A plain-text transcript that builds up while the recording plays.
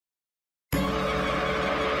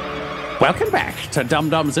Welcome back to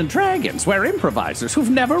Dum-Dums and Dragons, where improvisers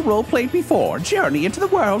who've never roleplayed before journey into the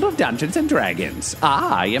world of Dungeons and Dragons.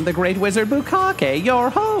 I am the Great Wizard Bukake,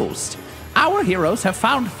 your host. Our heroes have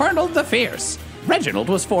found Furnold the Fierce. Reginald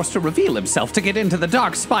was forced to reveal himself to get into the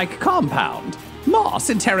Darkspike compound.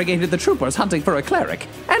 Moss interrogated the troopers hunting for a cleric,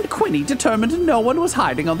 and Quinny determined no one was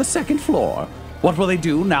hiding on the second floor. What will they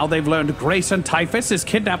do now they've learned Grayson Typhus is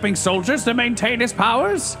kidnapping soldiers to maintain his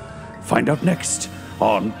powers? Find out next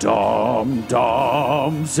on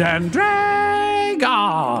Dum-Dums and Dragons.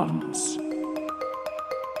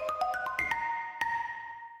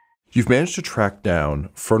 You've managed to track down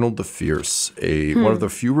Furnold the Fierce, one of the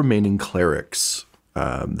few remaining clerics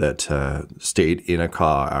that stayed in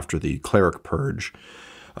Aka after the cleric purge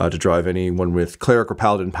to drive anyone with cleric or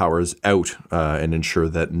paladin powers out and ensure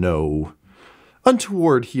that no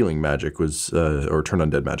untoward healing magic was, or turn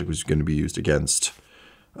undead magic was going to be used against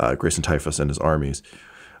Grayson Typhus and his armies.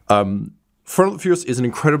 Furnold the Fierce is an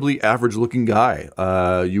incredibly average-looking guy.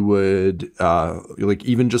 You would,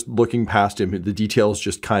 even just looking past him, the details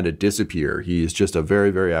just kind of disappear. He's just a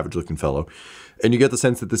very, very average-looking fellow. And you get the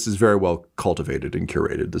sense that this is very well cultivated and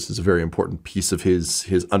curated. This is a very important piece of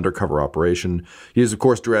his undercover operation. He is, of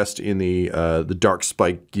course, dressed in the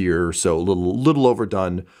Darkspike gear, so a little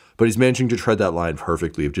overdone, but he's managing to tread that line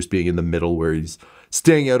perfectly of just being in the middle where he's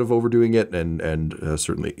staying out of overdoing it and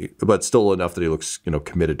certainly, but still enough that he looks,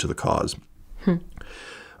 committed to the cause.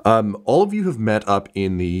 All of you have met up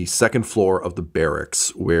in the second floor of the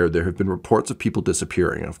barracks where there have been reports of people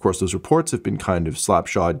disappearing. Of course, those reports have been kind of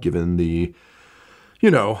slapshod given the,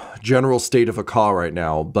 general state of Aka right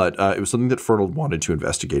now, but it was something that Furnold wanted to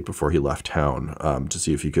investigate before he left town to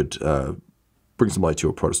see if he could bring some light to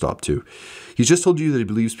a protostop too. He's just told you that he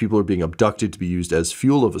believes people are being abducted to be used as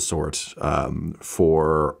fuel of a sort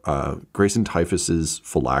for Grayson Typhus's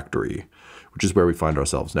phylactery, which is where we find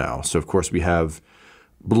ourselves now. So, of course, we have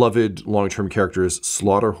beloved long-term characters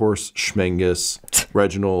Slaughterhorse, Schmengus,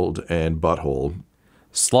 Reginald, and Butthole.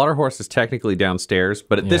 Slaughterhorse is technically downstairs,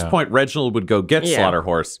 but at this point, Reginald would go get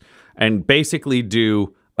Slaughterhorse and basically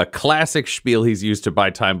do a classic spiel he's used to buy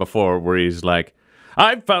time before where he's like,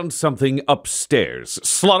 I've found something upstairs.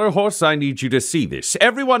 Slaughterhorse, I need you to see this.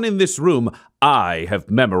 Everyone in this room, I have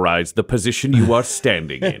memorized the position you are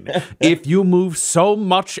standing in. If you move so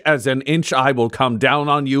much as an inch, I will come down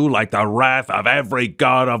on you like the wrath of every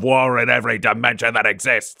god of war in every dimension that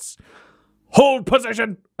exists. Hold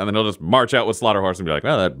position! And then he'll just march out with Slaughterhorse and be like,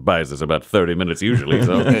 well, that buys us about 30 minutes usually.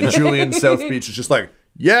 So. And Julian South Beach is just like,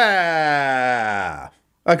 yeah,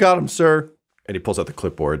 I got him, sir. And he pulls out the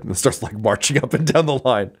clipboard and starts marching up and down the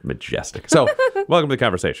line. Majestic. So, welcome to the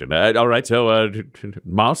conversation. All right, so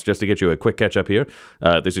Moss, just to get you a quick catch up here.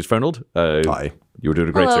 This is Furnold. Hi. You were doing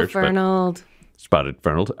a great Hello, search. Furnold. Spotted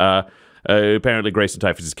Furnold. Apparently, Grayson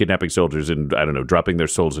Typhus is kidnapping soldiers and, I don't know, dropping their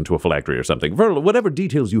souls into a phylactery or something. Furnold, whatever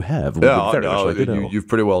details you have, you've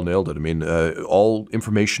pretty well nailed it. I mean, all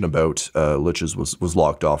information about liches was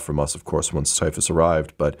locked off from us, of course, once Typhus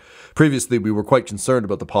arrived. But previously, we were quite concerned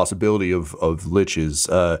about the possibility of liches.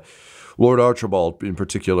 Lord Archibald, in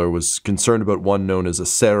particular, was concerned about one known as a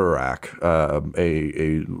Serarak,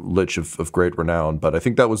 a lich of great renown. But I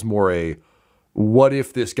think that was more a what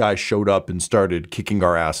if this guy showed up and started kicking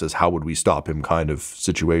our asses, how would we stop him kind of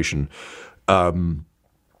situation.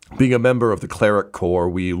 Being a member of the cleric corps,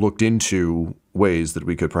 we looked into ways that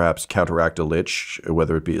we could perhaps counteract a lich,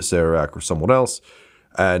 whether it be a Serarak or someone else,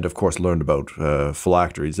 and of course learned about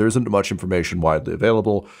phylacteries. There isn't much information widely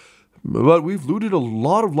available, but we've looted a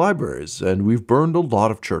lot of libraries and we've burned a lot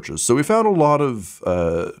of churches. So we found a lot of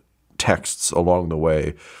texts along the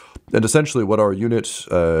way. And essentially what our unit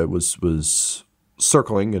was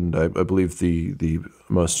circling, and I believe the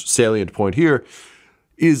most salient point here,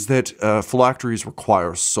 is that phylacteries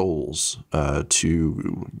require souls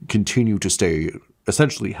to continue to stay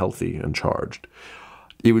essentially healthy and charged.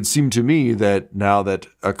 It would seem to me that now that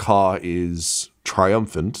Aka is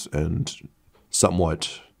triumphant and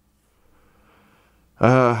somewhat,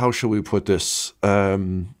 how shall we put this,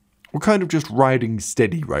 we're kind of just riding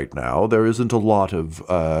steady right now. There aren't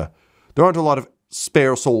a lot of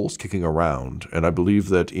spare souls kicking around, and I believe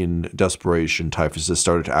that in desperation, Typhus has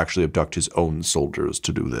started to actually abduct his own soldiers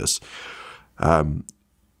to do this.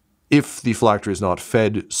 If the phylactery is not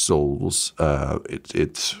fed souls,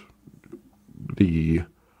 the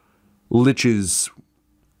lich's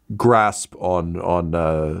grasp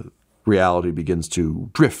on reality begins to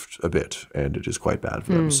drift a bit, and it is quite bad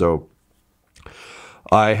for them. So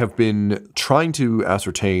I have been trying to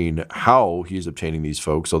ascertain how he's obtaining these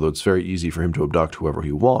folks, although it's very easy for him to abduct whoever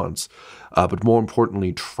he wants, but more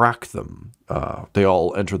importantly, track them. They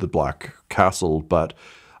all enter the Black Castle, but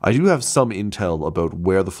I do have some intel about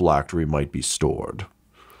where the phylactery might be stored.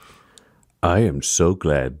 I am so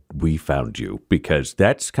glad we found you, because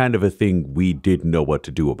that's kind of a thing we didn't know what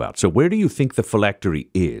to do about. So where do you think the phylactery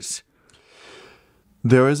is?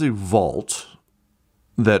 There is a vault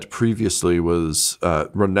that previously was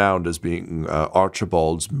renowned as being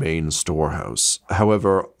Archibald's main storehouse.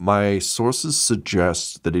 However, my sources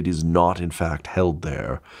suggest that it is not in fact held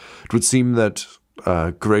there. It would seem that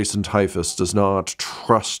Grayson Typhus does not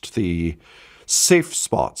trust the safe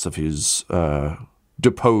spots of his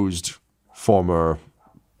deposed former...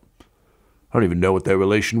 I don't even know what their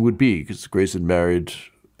relation would be, because Grayson married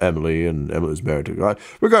Emily, and Emily was married to...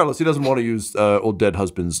 Regardless, he doesn't want to use old dead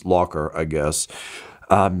husband's locker, I guess.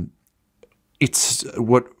 From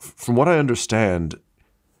what I understand,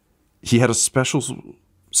 he had a special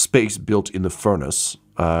space built in the furnace,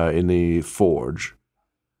 in the forge.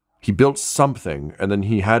 He built something, and then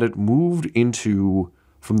he had it moved into,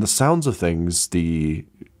 from the sounds of things,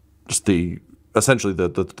 essentially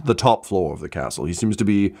the top floor of the castle. He seems to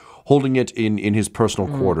be holding it in his personal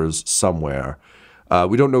quarters somewhere.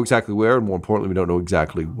 We don't know exactly where, and more importantly, we don't know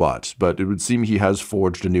exactly what, but it would seem he has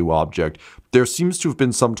forged a new object. There seems to have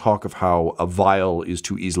been some talk of how a vial is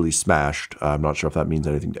too easily smashed. I'm not sure if that means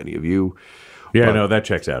anything to any of you. Yeah, no, that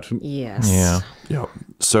checks out. Yes. Yeah.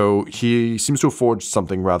 So he seems to have forged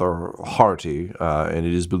something rather hearty, and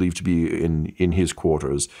it is believed to be in his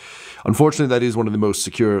quarters. Unfortunately, that is one of the most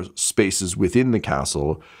secure spaces within the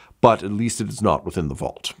castle, but at least it is not within the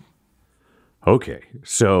vault. Okay,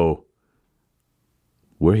 so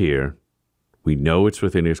we're here. We know it's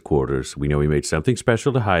within his quarters. We know he made something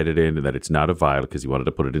special to hide it in, and that it's not a vial because he wanted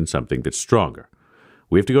to put it in something that's stronger.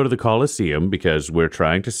 We have to go to the Colosseum because we're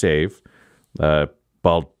trying to save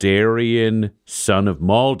Baldarian, son of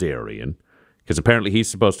Maldarian, because apparently he's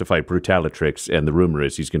supposed to fight Brutalatrix, and the rumor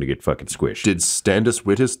is he's going to get fucking squished. Did Standus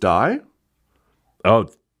Wittus die? Oh,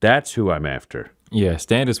 that's who I'm after. Yeah,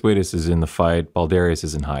 Standus Wittus is in the fight. Baldarius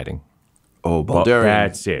is in hiding. Oh, Baldarian,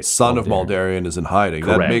 that's it. son of Maldarian, is in hiding.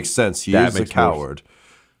 Correct. That makes sense. He is a coward.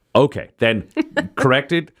 Okay, then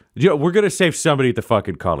corrected. We're going to save somebody at the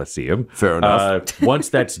fucking Colosseum. Fair enough. Once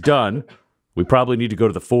that's done, we probably need to go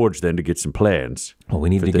to the forge then to get some plans. Well, we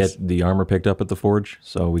need to get the armor picked up at the forge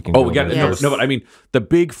so we can. Oh, we got there. no, but I mean the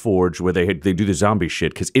big forge where they do the zombie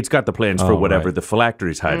shit because it's got the plans for whatever the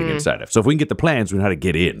phylactery's hiding inside of. So if we can get the plans, we know how to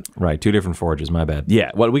get in. Right, two different forges. My bad.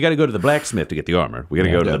 Yeah, well, we got to go to the blacksmith to get the armor. We got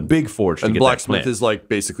to go to the big forge to and get blacksmith that plan. is like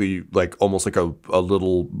basically like almost like a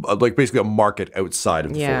little like basically a market outside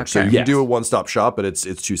of the forge. So okay. you can do a one-stop shop, but it's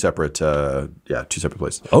two separate two separate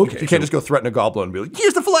places. Okay, you can't just go threaten a goblin and be like,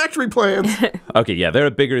 "Here's the phylactery plans." Okay, yeah, they're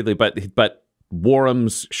a bigger, but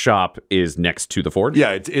Warham's shop is next to the forge.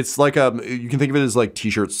 Yeah, it's like you can think of it as like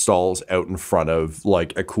t-shirt stalls out in front of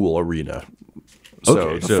like a cool arena.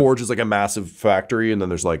 So the forge is like a massive factory, and then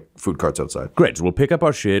there's like food carts outside. Great. So we'll pick up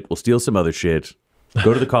our shit. We'll steal some other shit.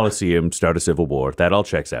 Go to the Colosseum. Start a civil war. That all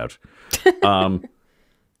checks out.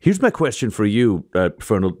 Here's my question for you,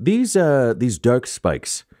 Furnold. These dark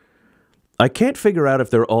spikes. I can't figure out if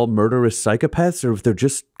they're all murderous psychopaths or if they're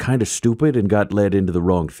just kind of stupid and got led into the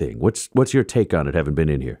wrong thing. What's your take on it, having been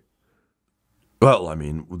in here? Well, I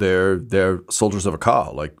mean, they're soldiers of a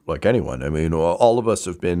cause, like anyone. I mean, all of us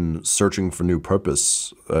have been searching for new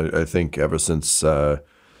purpose. I think ever since,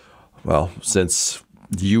 since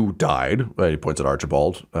you died. He points at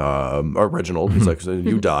Archibald or Reginald. He's like,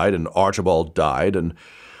 you died, and Archibald died, and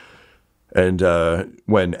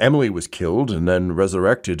when Emily was killed and then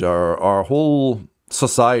resurrected, our whole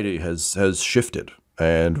society has shifted.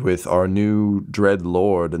 And with our new dread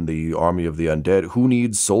lord and the army of the undead, who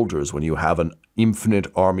needs soldiers when you have an infinite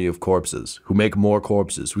army of corpses who make more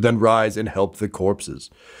corpses, who then rise and help the corpses?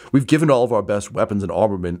 We've given all of our best weapons and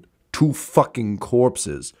armament to fucking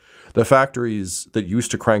corpses. The factories that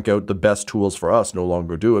used to crank out the best tools for us no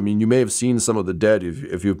longer do. I mean, you may have seen some of the dead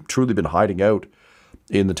if you've truly been hiding out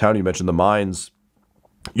in the town. You mentioned the mines.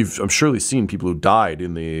 I'm surely seen people who died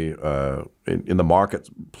in the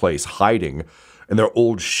marketplace hiding, and their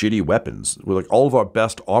old shitty weapons. We're like, all of our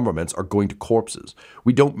best armaments are going to corpses.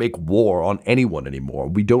 We don't make war on anyone anymore.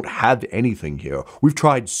 We don't have anything here. We've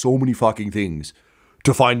tried so many fucking things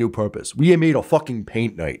to find new purpose. We made a fucking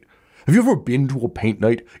paint night. Have you ever been to a paint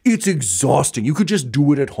night? It's exhausting. You could just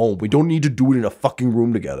do it at home. We don't need to do it in a fucking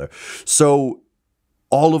room together. So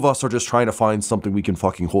all of us are just trying to find something we can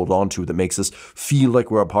fucking hold on to that makes us feel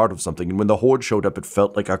like we're a part of something. And when the Horde showed up, it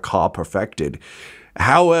felt like a car perfected.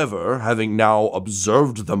 However, having now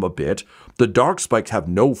observed them a bit, the Darkspikes have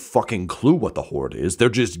no fucking clue what the Horde is. They're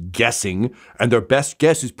just guessing, and their best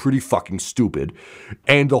guess is pretty fucking stupid.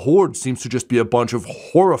 And the Horde seems to just be a bunch of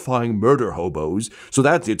horrifying murder hobos, so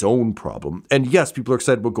that's its own problem. And yes, people are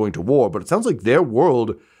excited about going to war, but it sounds like their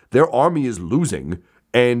world, their army is losing,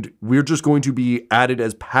 and we're just going to be added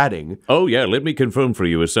as padding. Oh, yeah, let me confirm for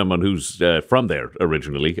you as someone who's from there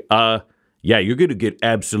originally. Yeah, you're going to get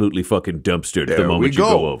absolutely fucking dumpstered the moment you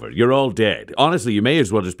go over. You're all dead. Honestly, you may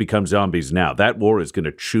as well just become zombies now. That war is going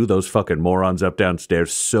to chew those fucking morons up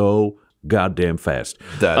downstairs so goddamn fast.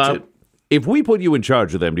 That's it. If we put you in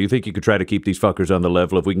charge of them, do you think you could try to keep these fuckers on the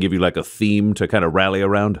level if we can give you like a theme to kind of rally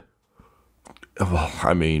around? Well,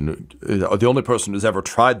 I mean, the only person who's ever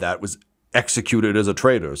tried that was executed as a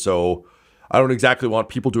traitor, so I don't exactly want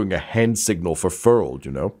people doing a hand signal for Furnold,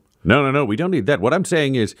 you know? No, we don't need that. What I'm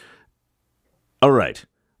saying is, all right,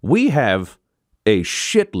 we have a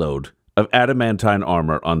shitload of adamantine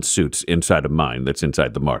armor on suits inside of mine that's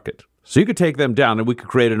inside the market. So you could take them down and we could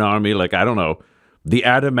create an army like, I don't know, the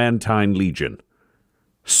Adamantine Legion.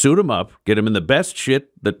 Suit them up, get them in the best shit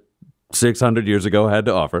that 600 years ago had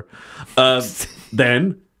to offer.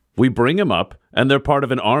 Then we bring them up, and they're part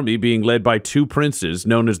of an army being led by two princes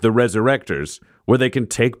known as the Resurrectors, where they can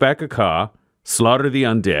take back a car, slaughter the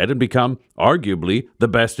undead, and become, arguably, the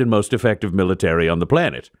best and most effective military on the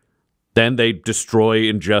planet. Then they destroy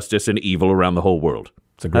injustice and evil around the whole world.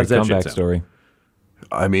 It's a great comeback story.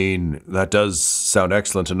 I mean, that does sound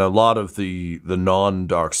excellent, and a lot of the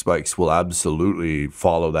non-Darkspikes will absolutely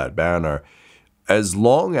follow that banner. As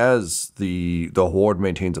long as the Horde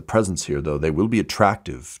maintains a presence here, though, they will be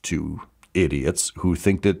attractive to idiots who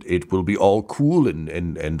think that it will be all cool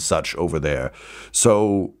and such over there.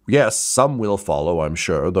 So, yes, some will follow, I'm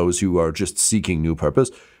sure, those who are just seeking new purpose.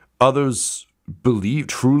 Others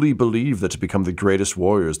truly believe that to become the greatest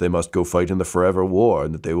warriors, they must go fight in the forever war,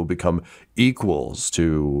 and that they will become equals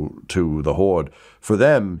to the Horde. For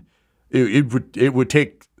them, it would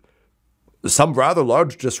take some rather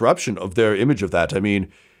large disruption of their image of that. I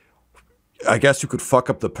mean, I guess you could fuck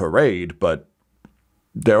up the parade, but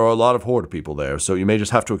there are a lot of Horde people there, so you may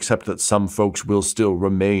just have to accept that some folks will still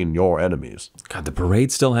remain your enemies. God, the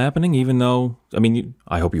parade's still happening, even though, I mean,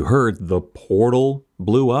 I hope you heard, the portal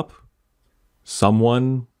blew up.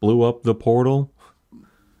 Someone blew up the portal.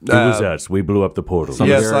 It was us. We blew up the portal.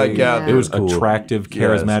 Yes, I gather. It was cool. Attractive,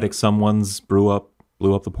 charismatic someone's blew up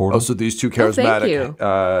the portal. Oh, so these two charismatic,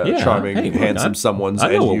 charming, handsome someones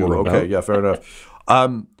and you. Okay, yeah, fair enough.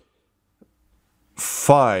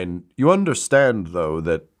 Fine. You understand, though,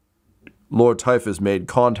 that Lord Typhus made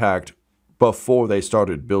contact before they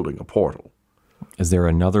started building a portal. Is there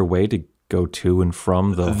another way to go to and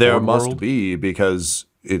from the There Horde must world? be, because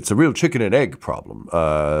it's a real chicken and egg problem.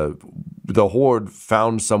 The Horde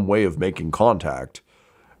found some way of making contact,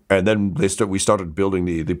 and then we started building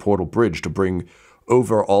the portal bridge to bring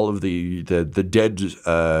over all of the dead,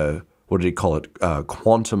 what did he call it,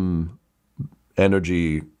 quantum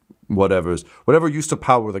energy, whatever used to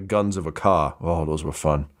power the guns of a car. Oh, those were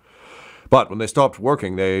fun. But when they stopped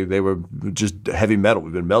working, they were just heavy metal.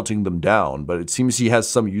 We've been melting them down, but it seems he has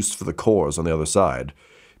some use for the cores on the other side.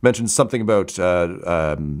 Mentioned something about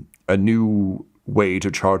a new way to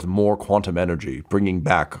charge more quantum energy, bringing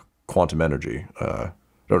back quantum energy. I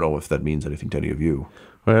don't know if that means anything to any of you.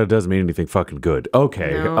 Well, it doesn't mean anything fucking good.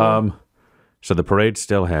 Okay, No. So the parade's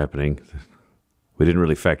still happening. We didn't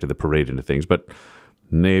really factor the parade into things, but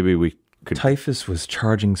maybe we could... Typhus was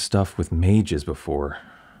charging stuff with mages before.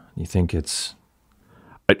 You think it's...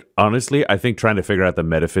 Honestly, I think trying to figure out the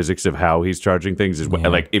metaphysics of how he's charging things is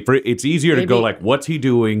like it's easier to go like, what's he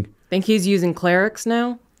doing? Think he's using clerics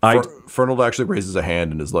now? Furnold actually raises a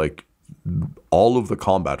hand and is like, all of the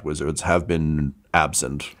combat wizards have been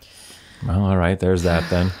absent. Well, all right, there's that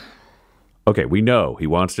then. Okay, we know he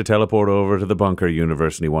wants to teleport over to the bunker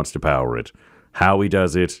universe and he wants to power it. How he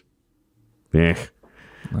does it, we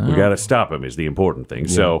got to stop him is the important thing.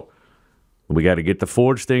 Yeah. So we got to get the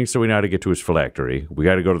forge thing so we know how to get to his phylactery. We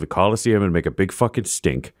got to go to the Colosseum and make a big fucking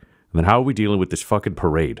stink. And then how are we dealing with this fucking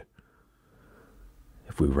parade?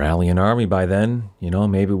 If we rally an army by then,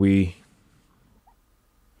 maybe we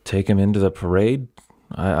take him into the parade.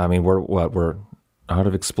 I mean, we're out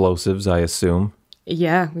of explosives, I assume.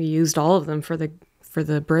 Yeah, we used all of them for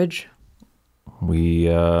the bridge.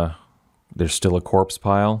 There's still a corpse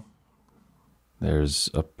pile. There's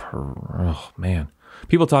oh man.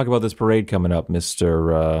 People talk about this parade coming up,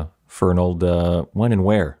 Mr. Furnold. When and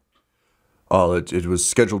where? Oh, it was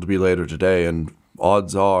scheduled to be later today, and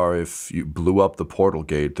odds are if you blew up the portal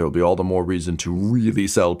gate, there'll be all the more reason to really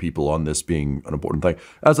sell people on this being an important thing.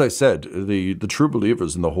 As I said, the true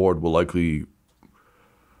believers in the Horde will likely...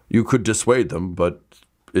 You could dissuade them, but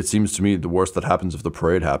it seems to me the worst that happens if the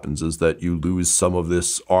parade happens is that you lose some of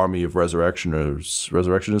this army of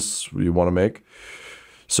resurrectionists you want to make.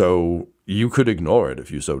 So you could ignore it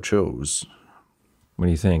if you so chose. What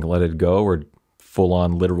do you think? Let it go, or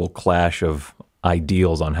full-on literal clash of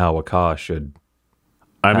ideals on how Akash should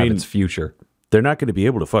have its future? They're not going to be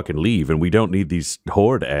able to fucking leave, and we don't need these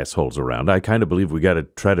Horde assholes around. I kind of believe we got to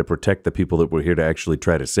try to protect the people that we're here to actually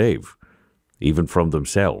try to save, even from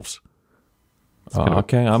themselves.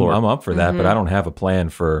 Okay, I'm up for that, but I don't have a plan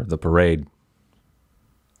for the parade.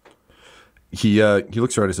 He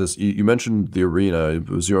looks around and says, you mentioned the arena. It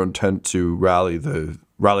was your intent to rally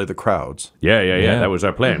the crowds. Yeah. That was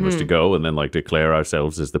our plan, was to go and then like declare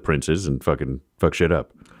ourselves as the princes and fucking fuck shit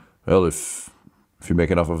up. Well, if you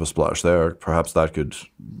make enough of a splash there, perhaps that could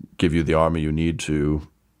give you the army you need to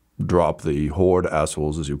drop the Horde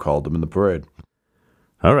assholes, as you called them, in the parade.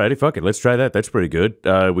 Alrighty, fuck it. Let's try that. That's pretty good.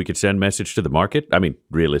 We could send message to the market. I mean,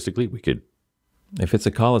 realistically, we could. If it's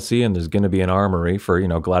a Coliseum, there's going to be an armoury for,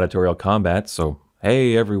 gladiatorial combat. So,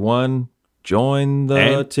 hey, everyone, join the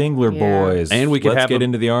Tingler boys. And we could Let's get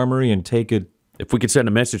into the armory and take it. If we could send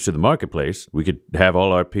a message to the marketplace, we could have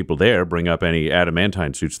all our people there bring up any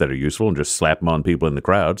adamantine suits that are useful and just slap them on people in the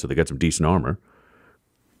crowd so they got some decent armor.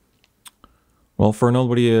 Well, Furnold,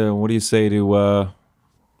 what do you say to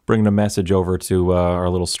bringing a message over to our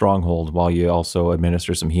little stronghold while you also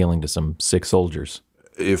administer some healing to some sick soldiers?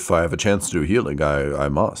 If I have a chance to do healing, I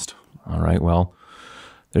must. All right, well,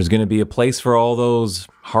 there's going to be a place for all those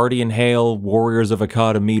hardy and hale warriors of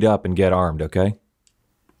Akka to meet up and get armed, okay?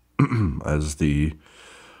 As the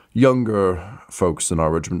younger folks in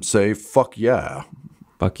our regiment say, fuck yeah.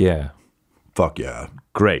 Fuck yeah. Fuck yeah.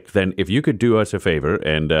 Great. Then if you could do us a favor,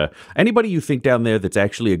 and anybody you think down there that's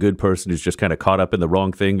actually a good person who's just kind of caught up in the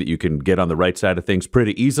wrong thing that you can get on the right side of things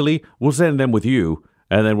pretty easily, we'll send them with you,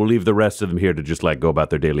 and then we'll leave the rest of them here to just like go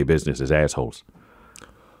about their daily business as assholes.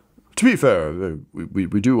 To be fair, we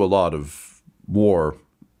do a lot of war,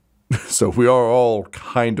 so we are all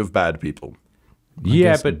kind of bad people.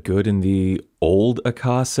 Yeah, but good in the old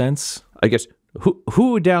Akka sense? I guess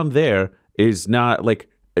who down there is not like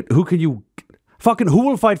who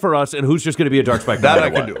will fight for us and who's just going to be a Darkspike? That I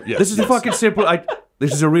can do. Yes, this is a fucking simple.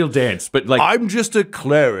 This is a real dance, but like I'm just a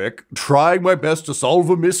cleric trying my best to solve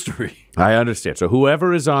a mystery. I understand. So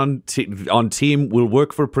whoever is on team will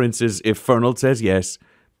work for princes. If Furnold says yes,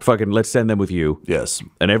 fucking let's send them with you. Yes,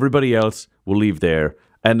 and everybody else will leave there,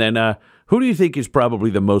 and then who do you think is probably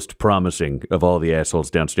the most promising of all the assholes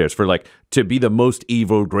downstairs for like to be the most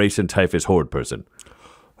evil Grayson Typhus Horde person?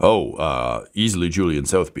 Oh, easily Julian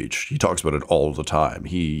South Beach. He talks about it all the time.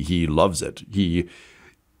 He loves it.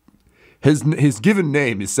 His given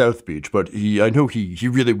name is South Beach, but I know he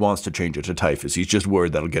really wants to change it to Typhus. He's just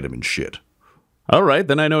worried that'll get him in shit. All right,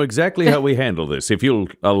 then I know exactly how we handle this. If you'll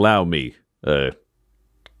allow me,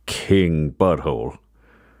 King Butthole.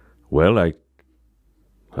 Well,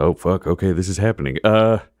 oh, fuck, okay, this is happening.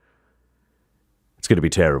 It's going to be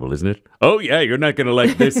terrible, isn't it? Oh, yeah, you're not going to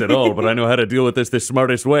like this at all, but I know how to deal with this the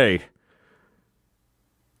smartest way.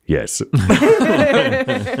 Yes.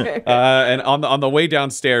 And on the way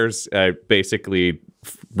downstairs, basically,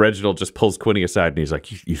 Reginald just pulls Quinny aside, and he's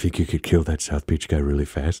like, you think you could kill that South Beach guy really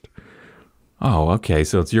fast? Oh, okay,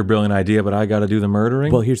 so it's your brilliant idea, but I got to do the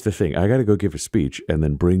murdering? Well, here's the thing. I got to go give a speech and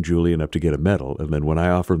then bring Julian up to get a medal, and then when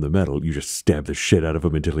I offer him the medal, you just stab the shit out of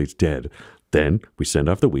him until he's dead. Then we send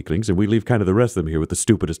off the weaklings, and we leave kind of the rest of them here with the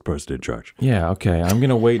stupidest person in charge. Yeah, okay. I'm going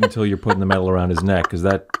to wait until you're putting the medal around his neck, because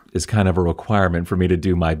that is kind of a requirement for me to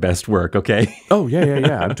do my best work, okay? Oh,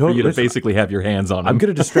 yeah. I'm totally... For you to basically have your hands on him. I'm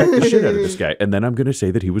going to distract the shit out of this guy, and then I'm going to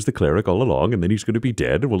say that he was the cleric all along, and then he's going to be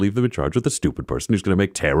dead, and we'll leave them in charge with the stupid person who's going to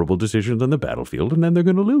make terrible decisions on the battlefield, and then they're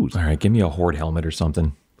going to lose. All right, give me a horde helmet or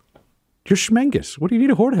something. You're Schmengus. What do you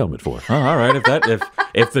need a horde helmet for? Oh, all right,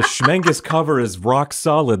 if the Schmengus cover is rock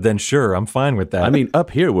solid, then sure, I'm fine with that. I mean,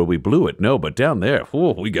 up here where we blew it, no, but down there,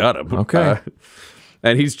 we got him. Okay.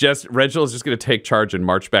 And Reginald's just going to take charge and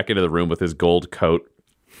march back into the room with his gold coat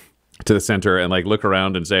to the center and like look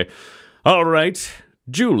around and say, all right,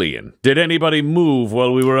 Julian, did anybody move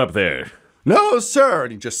while we were up there? No, sir.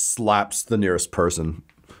 And he just slaps the nearest person.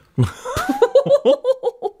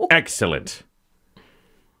 Excellent.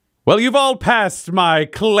 Well, you've all passed my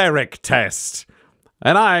cleric test,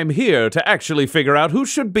 and I'm here to actually figure out who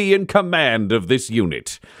should be in command of this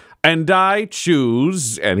unit. And I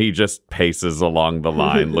choose, and he just paces along the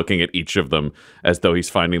line, looking at each of them as though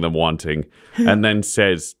he's finding them wanting, and then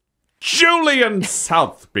says, Julian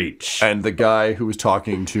South Beach. And the guy who was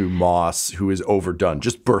talking to Moss, who is overdone,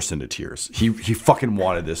 just bursts into tears. He fucking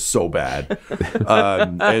wanted this so bad.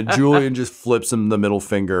 And Julian just flips him the middle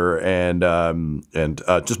finger and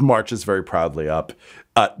just marches very proudly up,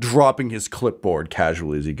 dropping his clipboard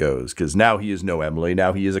casually as he goes, because now he is no Emily,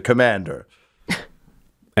 now he is a commander.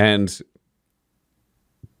 And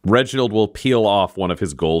Reginald will peel off one of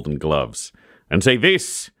his golden gloves and say,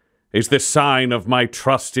 "This is the sign of my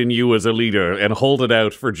trust in you as a leader," and hold it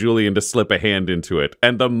out for Julian to slip a hand into it.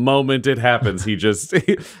 And the moment it happens, he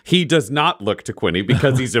does not look to Quinny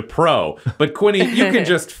because he's a pro. But Quinny, you can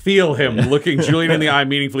just feel him looking Julian in the eye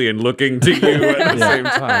meaningfully and looking to you at the same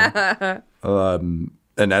time.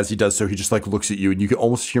 And as he does so, he just like looks at you, and you can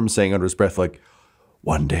almost hear him saying under his breath, like,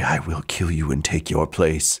 "One day I will kill you and take your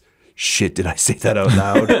place." Shit, did I say that out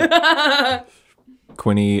loud?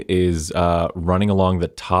 Quinny is running along the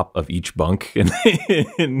top of each bunk in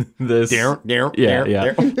this.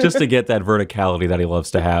 Just to get that verticality that he loves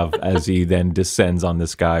to have as he then descends on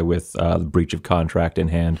this guy with the breach of contract in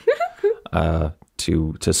hand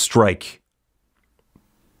to strike.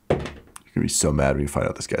 You're going to be so mad when you find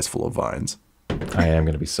out this guy's full of vines. I am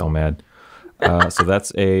going to be so mad. So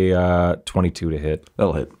that's a 22 to hit.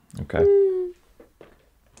 That'll hit. Okay.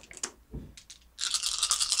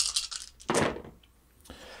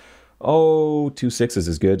 Oh, 2 6s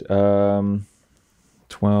is good. 12,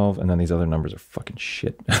 and then these other numbers are fucking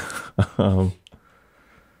shit.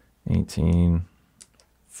 18,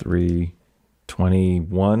 3,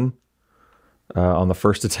 21 on the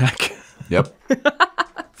first attack. Yep.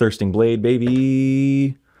 Thirsting Blade,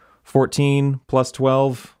 baby. 14 plus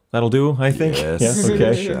 12. That'll do, I think. Yes. Yeah,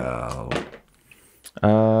 okay. Shall.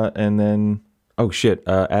 And then, oh shit,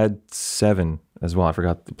 add 7 as well. I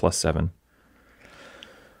forgot the plus 7.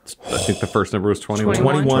 I think the first number was 21.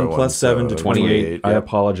 21 plus 7 to 28. 28, I yep.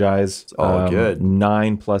 apologize. It's all good.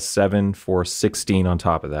 9 plus 7 for 16 on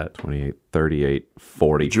top of that. 28, 38,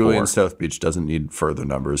 44. Julian South Beach doesn't need further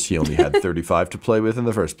numbers. He only had 35 to play with in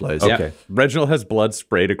the first place. Yeah. Okay. Reginald has blood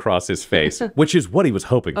sprayed across his face, which is what he was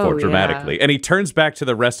hoping for dramatically. Yeah. And he turns back to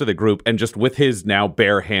the rest of the group and just with his now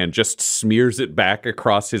bare hand just smears it back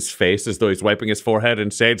across his face as though he's wiping his forehead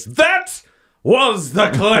and says, "That was the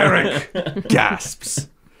cleric!" Gasps.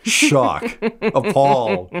 Shock.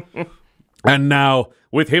 Appall. And now,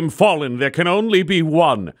 with him fallen, there can only be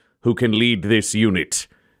one who can lead this unit.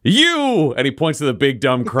 You! And he points to the big,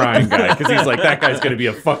 dumb, crying guy, because he's like, that guy's going to be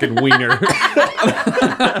a fucking wiener.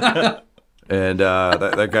 And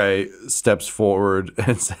that guy steps forward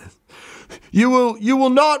and says, You will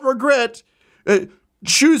not regret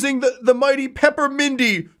choosing the mighty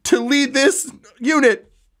Peppermindy to lead this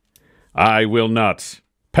unit." I will not.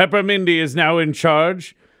 Peppermindy is now in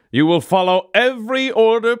charge. You will follow every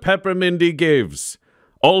order Peppermindy gives.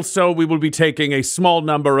 Also, we will be taking a small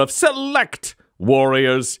number of select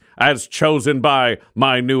warriors as chosen by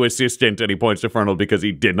my new assistant. And he points to Furnold because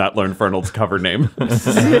he did not learn Furnold's cover name.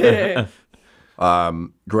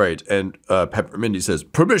 Great. And Peppermindy says,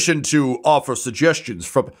 "Permission to offer suggestions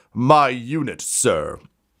from my unit, sir."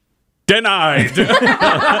 Denied.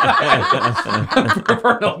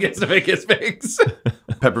 Furnold gets to make his face.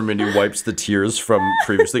 Peppermindy wipes the tears from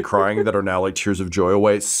previously crying that are now like tears of joy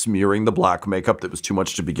away, smearing the black makeup that was too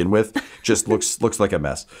much to begin with. Just looks like a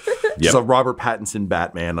mess. Just a Robert Pattinson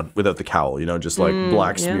Batman without the cowl, just like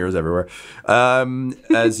black smears everywhere. So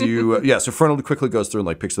Furnold quickly goes through and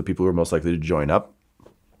like picks the people who are most likely to join up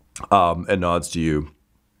and nods to you.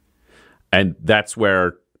 And that's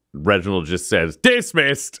where Reginald just says,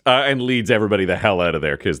 "Dismissed," and leads everybody the hell out of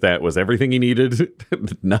there, because that was everything he needed.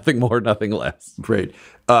 Nothing more, nothing less. Great.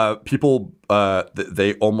 People,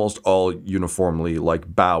 they almost all uniformly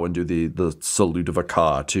like bow and do the salute of a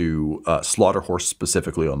ka to Slaughterhorse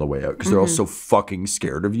specifically on the way out, because they're all so fucking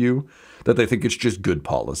scared of you that they think it's just good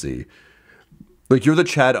policy. Like, you're the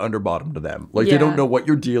Chad Underbottom to them. Like, they don't know what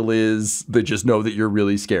your deal is. They just know that you're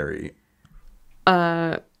really scary.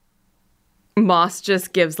 Moss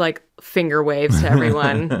just gives like finger waves to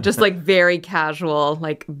everyone, just like very casual,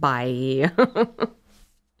 like bye.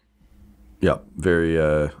 Yeah, very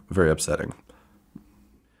upsetting.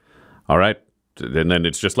 All right. And then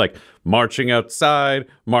it's just like marching outside,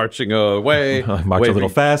 marching away. March a little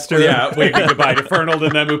faster. Yeah, waving goodbye to Furnold,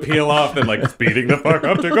 and then we peel off, and like speeding the fuck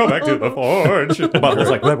up to go back to the forge. Bubbles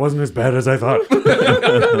like, that wasn't as bad as I thought.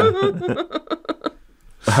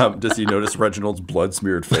 Does he notice Reginald's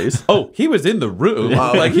blood-smeared face? Oh, he was in the room.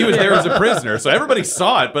 Like, he was there as a prisoner, so everybody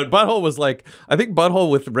saw it. But Butthole was like, I think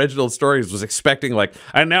Butthole with Reginald's stories was expecting, like,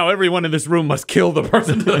 and now everyone in this room must kill the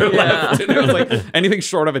person to their left. And it was like, anything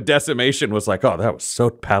short of a decimation was like, oh, that was so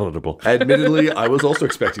palatable. Admittedly, I was also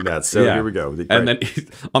expecting that, so here we go. Great. And then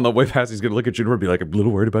on the way past, he's going to look at Juniper and be like, I'm a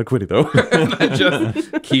little worried about Quinny, though. And then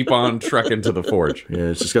just keep on trucking to the forge. Yeah,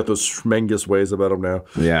 it's just got those schmengus ways about him now.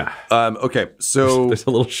 Yeah. Okay, so... There's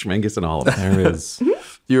a little schmengus in all of it. There is.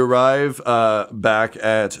 You arrive back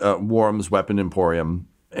at Warham's Weapon Emporium,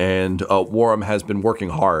 and Warham has been working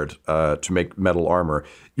hard to make metal armor.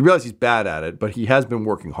 You realize he's bad at it, but he has been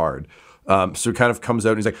working hard. So he kind of comes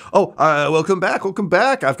out and he's like, oh, welcome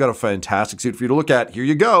back. I've got a fantastic suit for you to look at. Here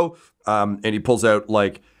you go. And he pulls out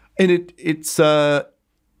like, and it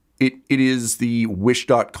is the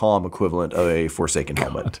Wish.com equivalent of a Forsaken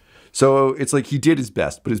helmet. So it's like he did his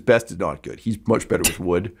best, but his best is not good. He's much better with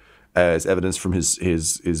wood, as evidence from his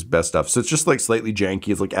best stuff. So it's just like slightly janky.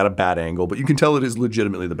 It's like at a bad angle, but you can tell it is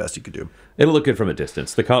legitimately the best he could do. It'll look good from a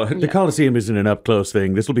distance. The Coliseum isn't an up-close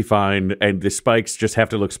thing. This will be fine. And the spikes just have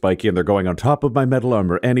to look spiky, and they're going on top of my metal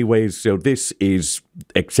armor anyways, so this is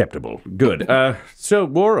acceptable. Good. So,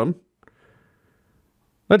 Warham,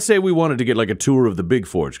 let's say we wanted to get like a tour of the Big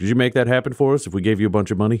Forge. Could you make that happen for us if we gave you a bunch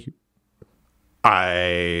of money?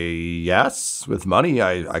 Yes, with money,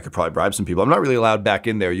 I could probably bribe some people. I'm not really allowed back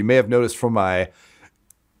in there. You may have noticed from my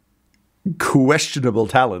questionable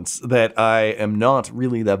talents that I am not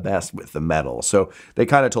really the best with the metal. So they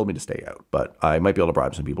kind of told me to stay out, but I might be able to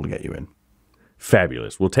bribe some people to get you in.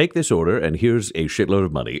 Fabulous. We'll take this order, and here's a shitload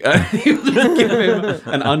of money. Give him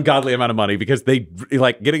an ungodly amount of money because they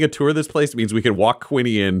like getting a tour of this place means we can walk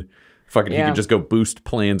Quinny in. He can just go boost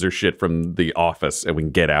plans or shit from the office, and we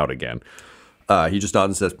can get out again. He just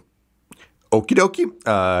nods and says, okie dokie,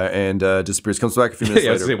 and disappears. Comes back a few minutes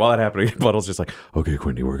later. See, while that happening, Buttle's just like, okay,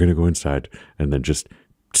 Quinny, we're going to go inside and then just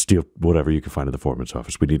steal whatever you can find in the foreman's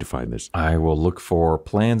office. We need to find this. I will look for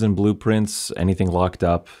plans and blueprints, anything locked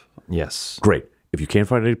up. Yes. Great. If you can't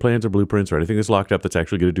find any plans or blueprints or anything that's locked up that's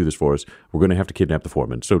actually going to do this for us, we're going to have to kidnap the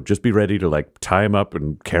foreman. So just be ready to like tie him up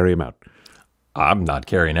and carry him out. I'm not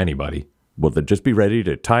carrying anybody. Well, then just be ready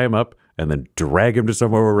to tie him up and then drag him to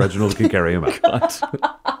somewhere where Reginald can carry him out.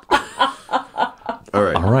 All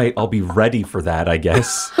right. I'll be ready for that, I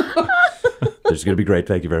guess. This is going to be great.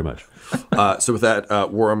 Thank you very much. So with that,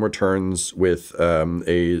 Warham returns with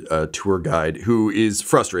a tour guide who is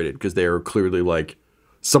frustrated because they're clearly like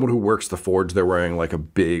someone who works the forge. They're wearing like a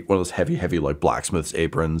big, one of those heavy like blacksmith's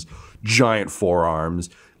aprons, giant forearms.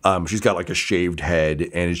 She's got like a shaved head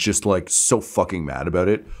and is just like so fucking mad about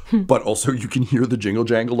it. But also you can hear the jingle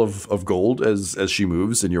jangle of gold as she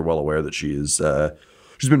moves, and you're well aware that she's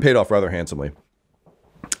been paid off rather handsomely.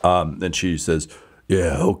 And she says,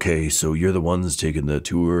 yeah, okay, so you're the ones taking the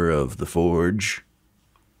tour of the forge?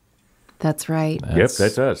 That's right. Yep,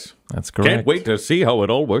 that's us. That's correct. Can't wait to see how it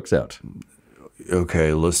all works out.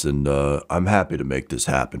 Okay, listen, I'm happy to make this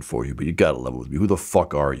happen for you, but you gotta level with me. Who the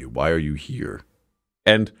fuck are you? Why are you here?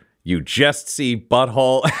 And you just see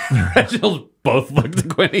Butthole and Reginald both look to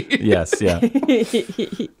Quinny. Yes, yeah.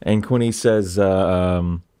 And Quinny says,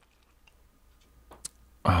 oh,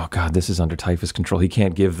 God, this is under Typhus control. He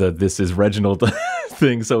can't give the this is Reginald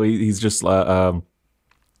thing, so he's just,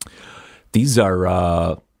 these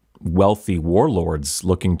are wealthy warlords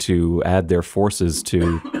looking to add their forces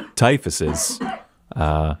to Typhus's,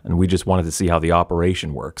 and we just wanted to see how the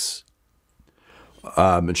operation works.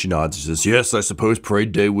 And she nods and says, yes, I suppose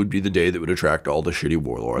Parade Day would be the day that would attract all the shitty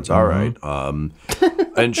warlords. All right.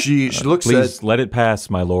 And she looks Please let it pass,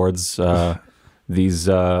 my lords. These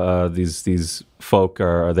folk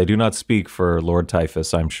they do not speak for Lord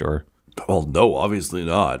Typhus, I'm sure. Well, no, obviously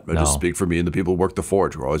not. I just speak for me and the people who work the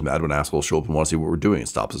forge. We're always mad when assholes show up and want to see what we're doing. It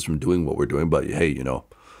stops us from doing what we're doing. But hey, you know,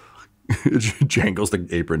 jangles the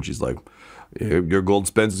apron. She's like, your gold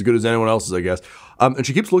spends as good as anyone else's, I guess. And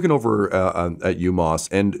she keeps looking over at you, Moss.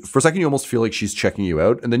 And for a second, you almost feel like she's checking you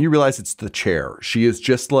out. And then you realize it's the chair. She is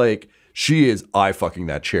just like, she is eye-fucking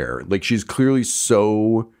that chair. Like, she's clearly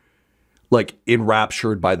so, like,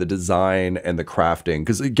 enraptured by the design and the crafting.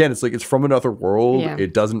 Because, again, it's like, it's from another world. Yeah.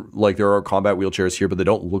 It doesn't, like, there are combat wheelchairs here, but they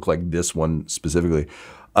don't look like this one specifically.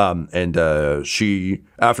 And she,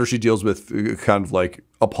 after she deals with kind of, like,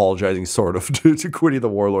 apologizing sort of to Quinny the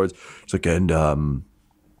Warlords, she's like, and,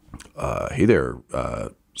 hey there,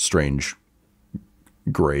 strange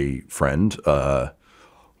gray friend.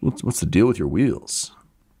 What's the deal with your wheels?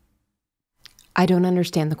 I don't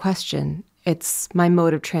understand the question. It's my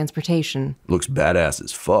mode of transportation. Looks badass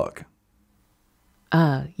as fuck.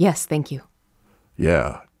 Yes, thank you.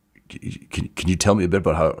 Yeah. can you tell me a bit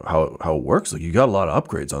about how it works? Like, you got a lot of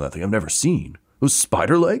upgrades on that thing I've never seen. Those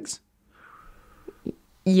spider legs?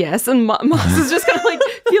 Yes, and Moss is just kind of like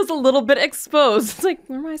feels a little bit exposed. It's like,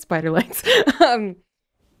 where are my spider legs? You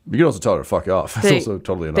can also tell her to fuck off. It's also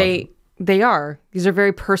totally an option. They are. These are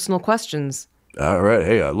very personal questions. All right.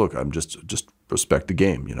 Hey, look, I'm just respect the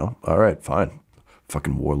game, you know? All right, fine.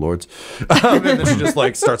 Fucking warlords. And then she just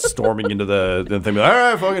like starts storming into the thing. All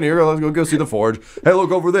right, fucking here, let's go see the forge. Hey,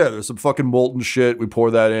 look over there. There's some fucking molten shit. We pour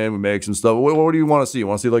that in. We make some stuff. What do you want to see? You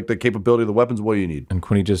want to see like the capability of the weapons? What do you need? And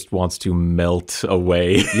Quinny just wants to melt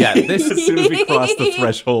away. Yeah, this as soon as we cross the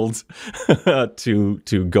threshold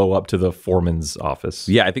to go up to the foreman's office.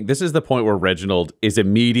 Yeah, I think this is the point where Reginald is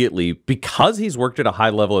immediately, because he's worked at a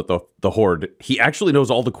high level at the Horde, he actually knows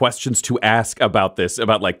all the questions to ask about this,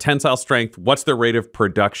 about like tensile strength, what's their rate of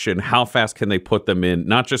production, how fast can they put them in,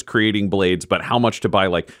 not just creating blades, but how much to buy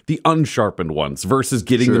like the unsharpened ones versus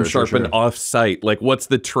getting them sharpened off-site. Like, what's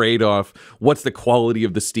the trade-off? What's the quality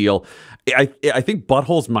of the steel? I think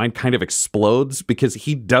Butthole's mind kind of explodes because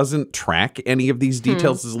he doesn't track any of these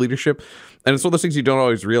details as leadership. And it's one of those things you don't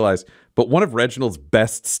always realize. But one of Reginald's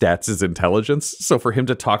best stats is intelligence. So for him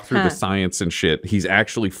to talk through the science and shit, he's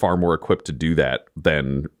actually far more equipped to do that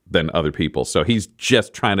than other people. So he's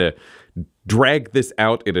just trying to drag this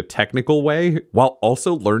out in a technical way while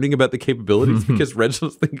also learning about the capabilities because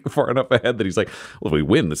Reginald's thinking far enough ahead that he's like, well, if we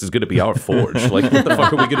win, this is going to be our forge. Like, what the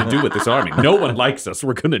fuck are we going to do with this army? No one likes us.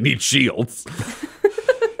 We're going to need shields.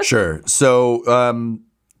 Sure. So,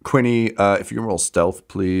 Quinny, if you can roll stealth,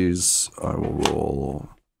 please. I will roll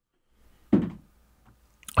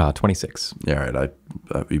 26. Yeah, all right.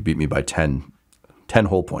 You beat me by 10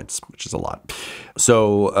 whole points, which is a lot.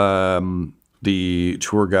 So the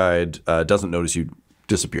tour guide doesn't notice you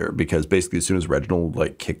disappear because basically as soon as Reginald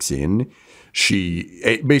like kicks in,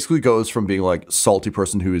 it basically goes from being like salty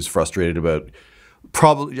person who is frustrated about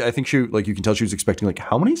probably, I think she, like, you can tell she was expecting like,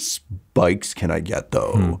 how many spikes can I get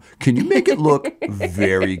though? Can you make it look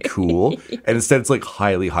very cool? And instead it's like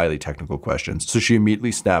highly, highly technical questions. So she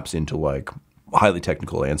immediately snaps into like highly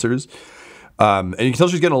technical answers. And you can tell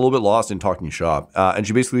she's getting a little bit lost in talking shop. And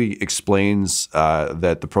she basically explains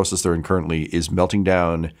that the process they're in currently is melting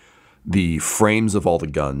down the frames of all the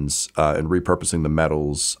guns and repurposing the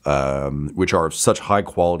metals, which are of such high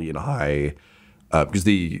quality and high, because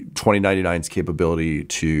the 2099's capability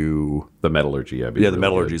to... The metallurgy, yeah. Yeah, the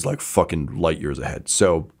metallurgy is like fucking light years ahead.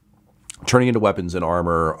 So turning into weapons and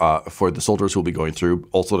armor for the soldiers who will be going through,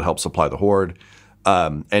 also to help supply the Horde.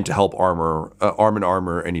 And to help arm and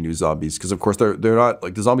armor any new zombies, because of course they're not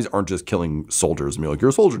like, the zombies aren't just killing soldiers. I mean, like,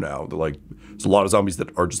 you're a soldier now. They're like, there's a lot of zombies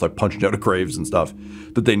that are just like punching out of graves and stuff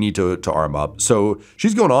that they need to arm up. So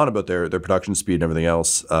she's going on about their production speed and everything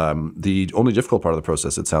else. The only difficult part of the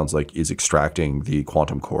process, it sounds like, is extracting the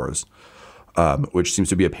quantum cores, which seems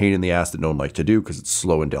to be a pain in the ass that no one likes to do because it's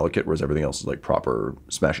slow and delicate, whereas everything else is like proper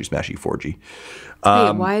smashy forgy.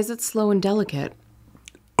 Wait, why is it slow and delicate?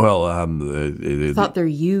 Well, I thought they're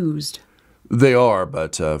used. They are,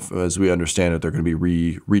 but as we understand it, they're going to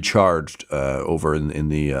be recharged over in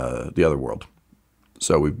the other world.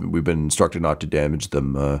 So we've been instructed not to damage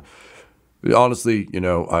them. Honestly, you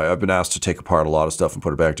know, I've been asked to take apart a lot of stuff and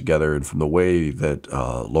put it back together, and from the way that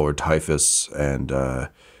Lord Typhus and I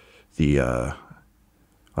don't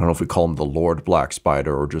know if we call him the Lord Black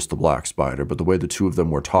Spider or just the Black Spider, but the way the two of them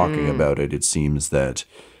were talking about it, it seems that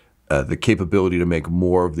the capability to make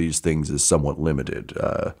more of these things is somewhat limited.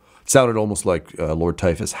 It sounded almost like Lord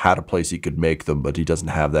Typhus had a place he could make them, but he doesn't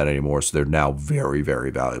have that anymore, so they're now very,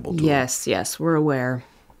 very valuable to him. Yes, we're aware.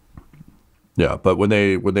 Yeah, but when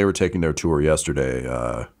they were taking their tour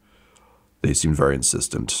yesterday, they seemed very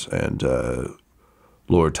insistent, and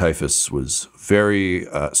Lord Typhus was very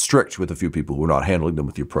strict with a few people who were not handling them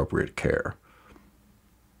with the appropriate care.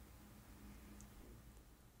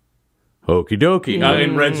 Okie dokie.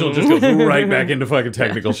 And Reginald just goes right back into fucking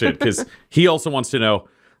technical shit because he also wants to know,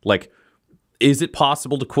 like, is it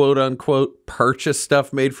possible to quote unquote purchase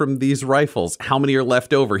stuff made from these rifles? How many are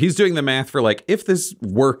left over? He's doing the math for like, if this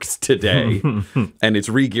works today and it's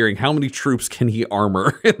regearing, how many troops can he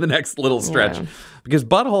armor in the next little stretch? Yeah. Because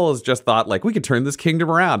Butthole has just thought, like, we could turn this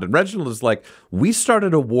kingdom around. And Reginald is like, we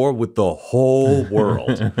started a war with the whole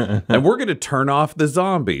world. And we're going to turn off the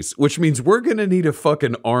zombies, which means we're going to need a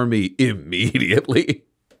fucking army immediately.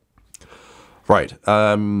 Right.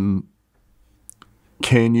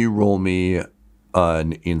 Can you roll me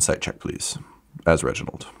an insight check, please, as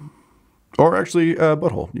Reginald? Or actually,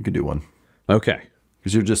 Butthole, you can do one. Okay.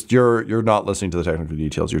 Because you're not listening to the technical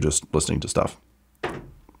details. You're just listening to stuff.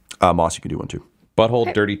 Moss, you can do one too.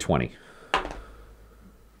 Butthole, dirty 20.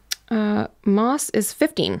 Moss is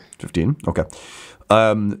 15. 15? Okay.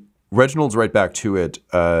 Reginald's right back to it,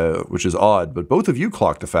 which is odd, but both of you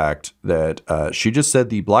clocked the fact that she just said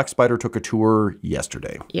the Black Spider took a tour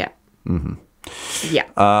yesterday. Yeah. Mm-hmm. Yeah.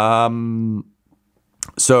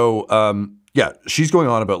 Yeah, she's going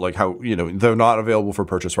on about like how, they're not available for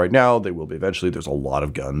purchase right now. They will be eventually. There's a lot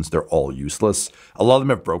of guns. They're all useless. A lot of them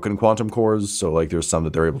have broken quantum cores. So like there's some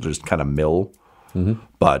that they're able to just kind of mill. Mm-hmm.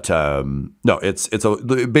 But no,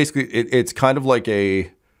 it's kind of like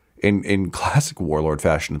in classic warlord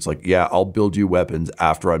fashion. It's like, yeah, I'll build you weapons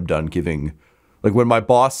after I'm done giving. Like when my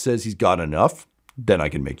boss says he's got enough, then I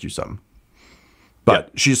can make you some.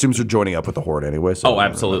 But she assumes you're joining up with the Horde anyway. So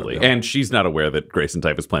absolutely. And she's not aware that Grayson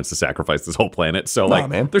Typhus plans to saquicize this whole planet. So,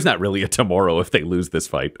 there's not really a tomorrow if they lose this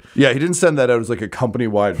fight. Yeah, he didn't send that out as like a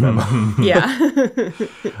company-wide memo. Yeah.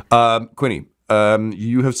 Quinny,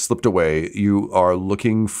 you have slipped away. You are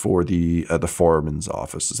looking for the foreman's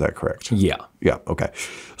office. Is that correct? Yeah. Yeah, okay.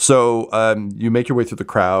 So you make your way through the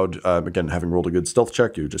crowd. Again, having rolled a good stealth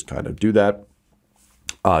check, you just kind of do that.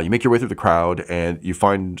 You make your way through the crowd, and you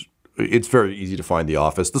find... It's very easy to find the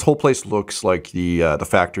office. This whole place looks like the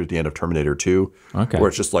factory at the end of Terminator 2, where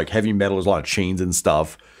it's just like heavy metal. There's a lot of chains and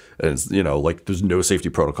stuff. And it's, like there's no safety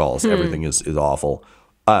protocols. Everything is awful.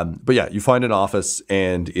 But yeah, you find an office,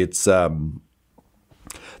 and it's the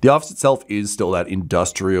office itself is still that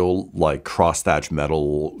industrial, like cross-thatch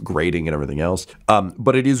metal grating and everything else.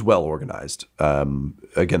 But it is well organized.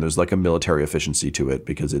 Again, there's like a military efficiency to it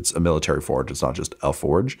because it's a military forge. It's not just a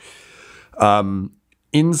forge.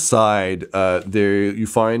 Inside, there you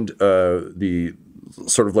find the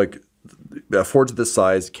sort of like a forge of this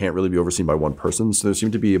size can't really be overseen by one person. So there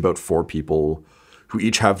seem to be about 4 people who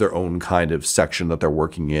each have their own kind of section that they're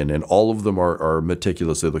working in, and all of them are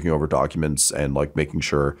meticulously looking over documents and like making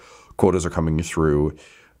sure quotas are coming through.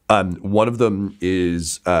 One of them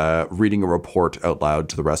is reading a report out loud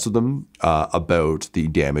to the rest of them about the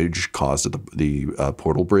damage caused at the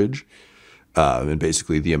portal bridge. And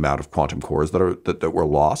basically the amount of quantum cores that were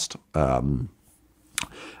lost.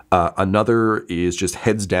 Another is just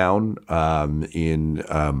heads down in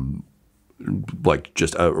like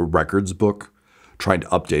just a records book, trying to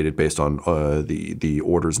update it based on the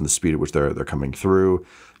orders and the speed at which they're coming through.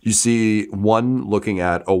 You see one looking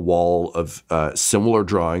at a wall of similar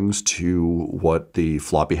drawings to what the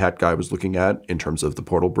floppy hat guy was looking at in terms of the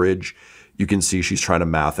portal bridge. You can see she's trying to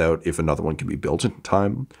math out if another one can be built in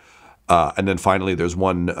time. And then finally, there's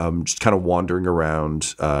one just kind of wandering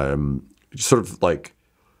around, sort of like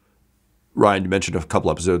Ryan, you mentioned a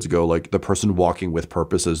couple episodes ago, like the person walking with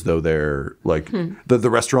purpose as though they're like the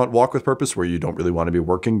restaurant walk with purpose where you don't really want to be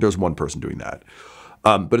working. There's one person doing that.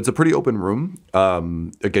 But it's a pretty open room.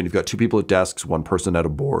 Again, you've got 2 people at desks, 1 person at a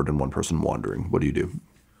board, and 1 person wandering. What do you do?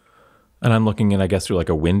 And I'm looking in, I guess, through like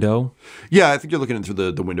a window? Yeah, I think you're looking in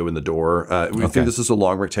through the window in the door. We think this is a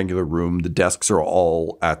long rectangular room. The desks are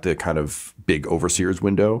all at the kind of big overseer's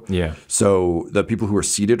window. Yeah. So the people who are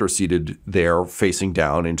seated there facing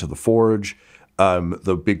down into the forge.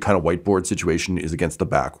 The big kind of whiteboard situation is against the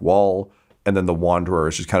back wall. And then the wanderer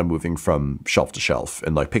is just kind of moving from shelf to shelf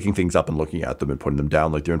and like picking things up and looking at them and putting them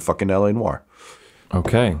down like they're in fucking L.A. Noire.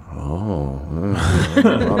 Okay. Oh,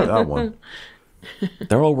 not that one.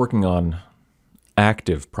 They're all working on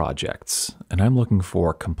active projects, and I'm looking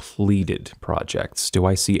for completed projects. Do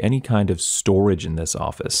I see any kind of storage in this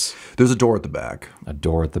office? There's a door at the back. A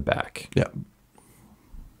door at the back. Yeah.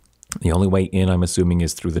 The only way in, I'm assuming,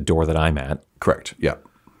 is through the door that I'm at. Correct. Yeah.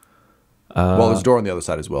 Well, there's a door on the other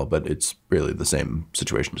side as well, but it's really the same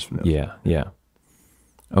situation. Just from the Yeah.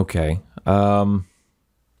 Okay. Are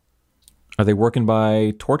they working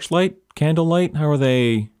by torchlight, candlelight? How are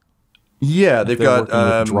they? Yeah, they've got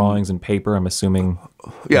with drawings and paper, I'm assuming.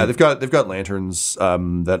 Yeah, they've got lanterns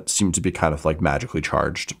that seem to be kind of like magically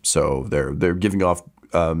charged. So they're giving off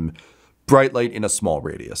bright light in a small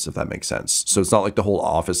radius, if that makes sense. So it's not like the whole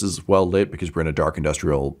office is well lit because we're in a dark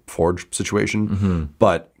industrial forge situation,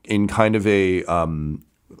 but in kind of a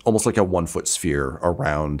almost like a 1-foot sphere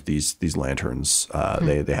around these lanterns.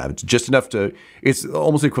 They have it's just enough to. It's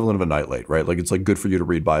almost the equivalent of a nightlight, right? Like it's like good for you to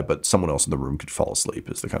read by, but someone else in the room could fall asleep.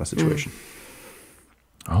 Is the kind of situation.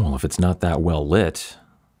 Oh well, if it's not that well lit,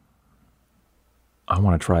 I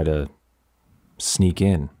want to try to sneak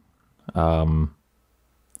in. I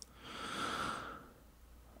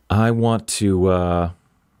want to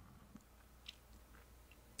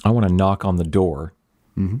knock on the door.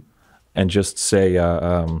 And just say,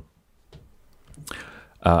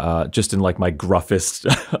 just in like my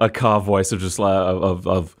gruffest caw voice of just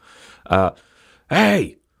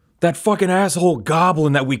hey, that fucking asshole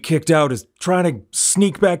goblin that we kicked out is trying to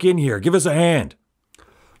sneak back in here. Give us a hand.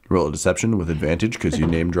 Roll a deception with advantage because you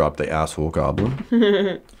name dropped the asshole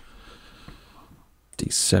goblin.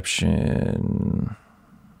 Deception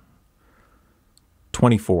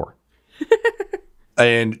 24.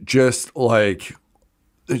 And just like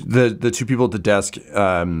the two people at the desk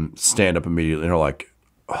stand up immediately and are like,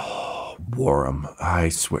 oh, Warham, I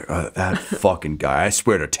swear, that fucking guy, I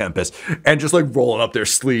swear to Tempest. And just like rolling up their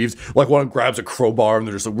sleeves, like one grabs a crowbar and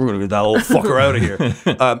they're just like, we're going to get that little fucker out of here.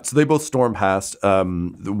 So they both storm past.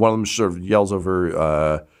 One of them sort of yells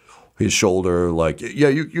over his shoulder, like, yeah,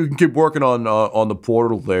 you can keep working on the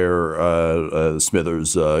portal there,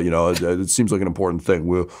 Smithers. It seems like an important thing.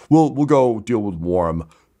 We'll go deal with Warham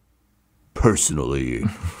personally.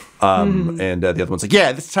 And the other one's like,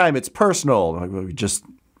 yeah, this time it's personal. I'm like, well, we just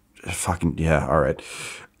fucking, yeah, all right.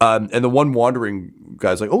 And the one wandering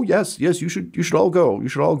guy's like, oh, yes, you should all go. You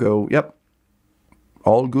should all go. Yep.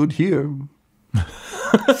 All good here.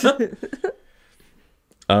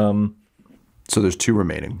 So there's two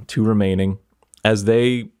remaining. As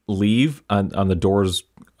they leave on the doors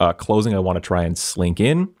closing, I want to try and slink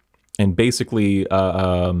in and basically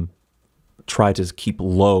try to keep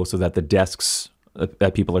low so that the desks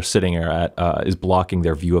that people are sitting at is blocking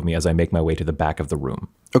their view of me as I make my way to the back of the room.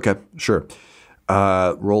 Okay, sure.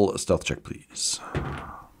 Roll a stealth check, please.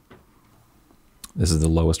 This is the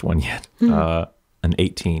lowest one yet. An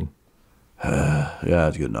 18. Yeah,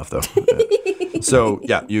 that's good enough, though. So,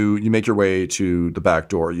 yeah, you make your way to the back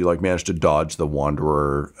door. You, manage to dodge the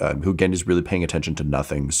Wanderer, who, again, is really paying attention to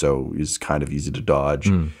nothing, so is kind of easy to dodge.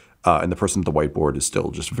 And the person at the whiteboard is still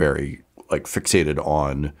just very, fixated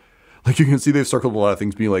on... you can see they've circled a lot of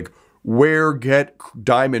things being like, where get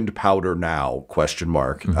diamond powder now? ?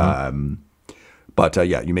 But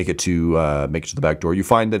you make it to the back door. You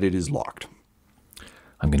find that it is locked.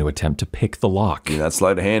 I'm going to attempt to pick the lock. Give me that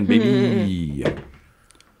sleight of hand, baby.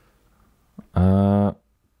 I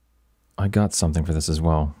got something for this as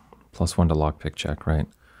well. +1 to lockpick check, right?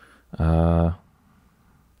 Oh,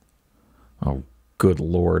 good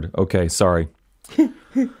Lord. Okay, sorry.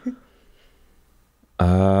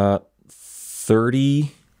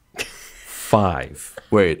 35.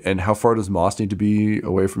 Wait, and how far does Moss need to be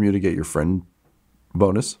away from you to get your friend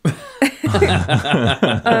bonus?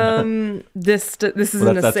 This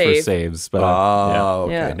isn't a that's save. for saves, but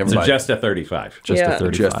Okay. Yeah. Never So mind. just a 35. just Yeah. a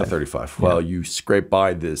 35. Just the 35. Well, you scrape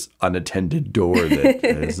by this unattended door that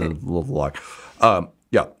is a little lock.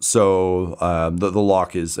 So the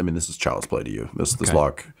lock is, this is child's play to you. This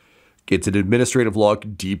lock, it's an administrative lock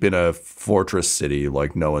deep in a fortress city.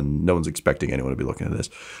 No one's expecting anyone to be looking at this.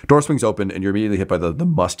 Door swings open, and you're immediately hit by the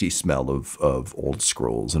musty smell of old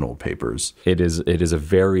scrolls and old papers. It is a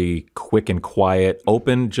very quick and quiet,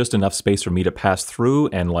 open, just enough space for me to pass through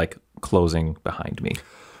and closing behind me.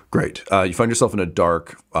 Great. You find yourself in a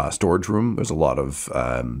dark storage room. There's a lot of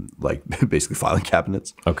basically filing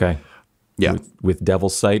cabinets. Okay. Yeah. With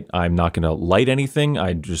Devil's Sight, I'm not going to light anything.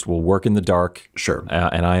 I just will work in the dark. Sure.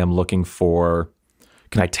 And I am looking for...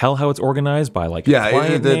 Can I tell how it's organized by a Yeah,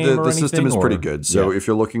 client name or the system is anything, pretty or- good. So Yeah. if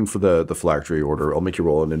you're looking for the phylactery order, I'll make you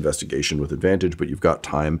roll an investigation with advantage, but you've got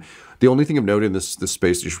time. The only thing of note in this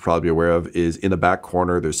space you should probably be aware of is in the back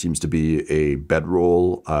corner there seems to be a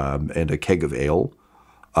bedroll and a keg of ale,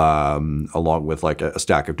 along with a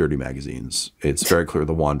stack of dirty magazines. It's very clear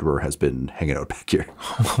the Wanderer has been hanging out back here.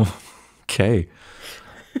 Okay.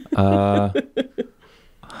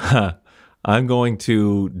 I'm going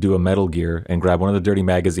to do a Metal Gear and grab one of the dirty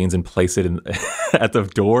magazines and place it at the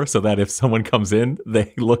door so that if someone comes in, they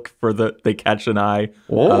catch an eye,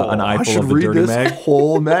 an I eyeful should of the read dirty this mag,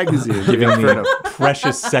 whole magazine. giving Yeah, fair me enough.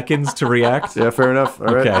 precious seconds to react. Yeah, fair enough. All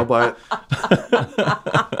right, Okay. I'll buy it.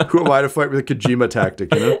 Who am I to fight with a Kojima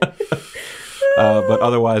tactic, But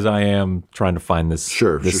otherwise, I am trying to find this.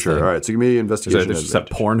 Sure. this All thing. right, so give me So investigation. there's just a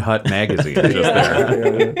advantage. Porn Hut magazine just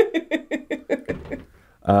there.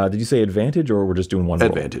 Did you say advantage, or we're just doing one roll?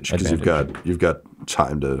 Advantage, because you've got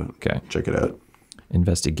time to check it out.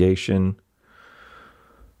 Investigation.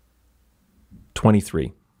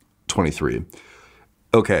 23. 23.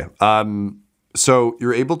 Okay. So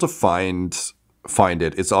you're able to find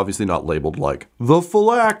it. It's obviously not labeled like the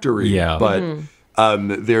phylactery. Yeah. But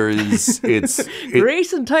there is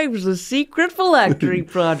Grayson Typhus' secret phylactery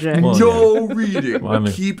project. Well, no reading. Well,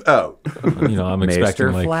 Keep out. I'm expecting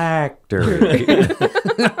Mr. like Phylactery.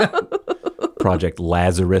 Project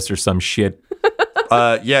Lazarus or some shit.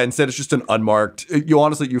 Instead it's just an unmarked.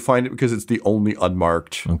 You find it because it's the only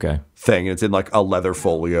unmarked thing. And it's in a leather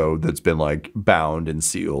folio that's been bound and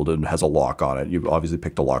sealed and has a lock on it. You obviously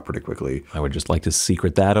picked the lock pretty quickly. I would just like to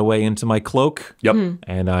secret that away into my cloak. Yep.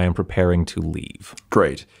 And I am preparing to leave.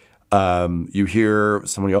 Great. You hear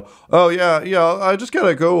someone go, "Oh yeah, I just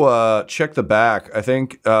gotta go check the back. I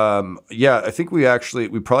think, I think we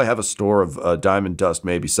probably have a store of diamond dust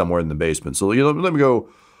maybe somewhere in the basement. So let me go.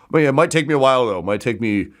 Well, yeah, it might take me a while though. It might take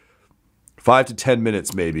me 5 to 10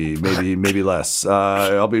 minutes, maybe less.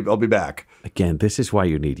 I'll be back." Again, this is why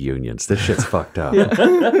you need unions. This shit's fucked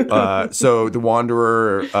up. So the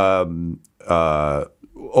Wanderer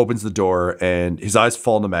opens the door, and his eyes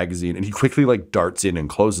fall on the magazine, and he quickly darts in and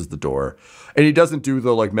closes the door. And he doesn't do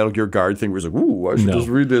the Metal Gear Guard thing where he's like, "Ooh, I should just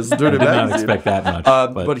read this dirty magazine." I did not expect that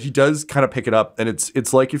much. But he does kind of pick it up, and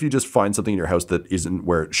it's like if you just find something in your house that isn't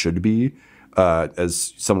where it should be.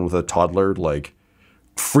 As someone with a toddler,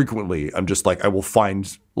 frequently I'm just I will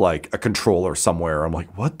find a controller somewhere. I'm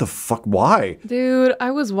like, what the fuck? Why? Dude,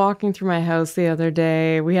 I was walking through my house the other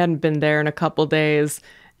day. We hadn't been there in a couple days,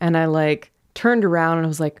 and I turned around and I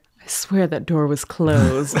was like, I swear that door was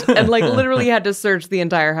closed. And literally had to search the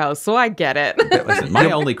entire house. So I get it. Listen,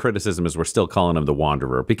 my only criticism is we're still calling him the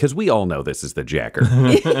Wanderer because we all know this is the Jacker.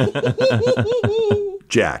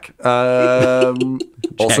 Jack. Also,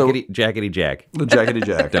 Jackety Jack. The Jackety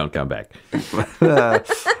Jack. Don't come back.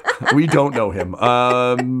 We don't know him.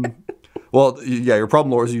 Well, yeah, your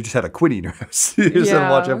problem, Laura, is you just had a Quinny in your house. You just had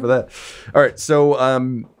to watch out for that. All right, so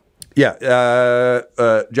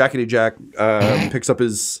Jackety Jack picks up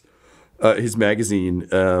his magazine,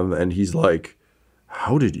 and he's like,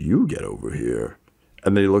 "How did you get over here?"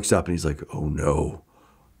 And then he looks up and he's like, "Oh no,"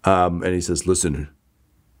 and he says, "Listen,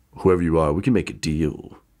 whoever you are, we can make a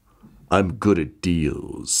deal. I'm good at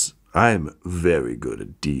deals. I'm very good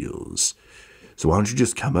at deals. So why don't you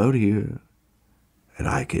just come out here, and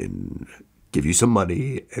I can give you some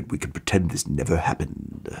money, and we can pretend this never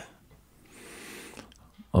happened."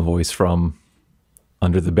 A voice from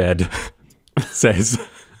under the bed says,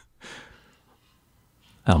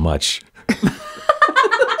 "How much?"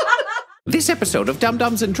 This episode of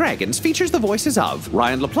Dum-Dums and Dragons features the voices of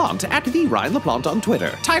Ryan LaPlante at the Ryan LaPlante on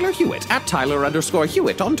Twitter, Tyler Hewitt at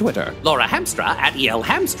Tyler_Hewitt on Twitter, Laura Hamstra at EL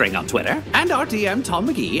Hamstring on Twitter, and our DM Tom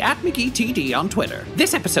McGee at McGeeTD on Twitter.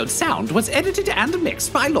 This episode's sound was edited and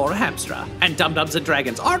mixed by Laura Hamstra, and Dum-Dums and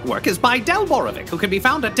Dragons artwork is by Del Borovic, who can be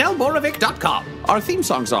found at delborovic.com. Our theme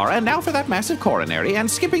songs are And Now for That Massive Coronary and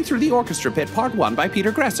Skipping Through the Orchestra Pit Part 1 by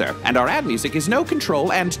Peter Gresser, and our ad music is No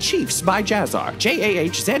Control and Chiefs by Jazzar,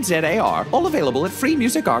 JAHZZAR, all available at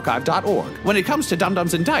freemusicarchive.org. When it comes to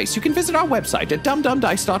Dum-Dums and Dice, you can visit our website at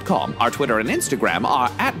dumdumdice.com. Our Twitter and Instagram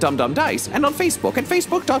are at dumdumdice, and on Facebook at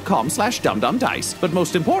facebook.com/dumdumdice. But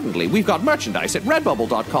most importantly, we've got merchandise at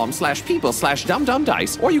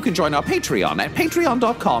redbubble.com/people/dumdumdice, or you can join our Patreon at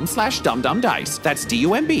patreon.com/dumdumdice. That's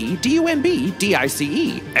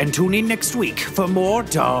DUMBDUMBDICE. And tune in next week for more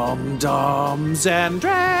Dum-Dums and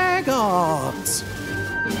Dragons.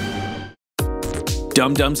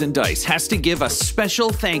 Dum-Dums and Dice has to give a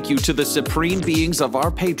special thank you to the supreme beings of our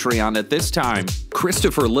Patreon at this time.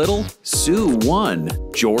 Christopher Little, Sue One,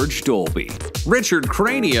 George Dolby, Richard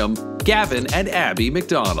Cranium, Gavin and Abby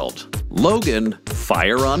McDonald, Logan,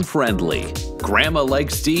 Fire Unfriendly, Grandma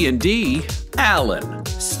Likes D&D, Alan,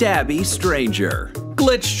 Stabby Stranger,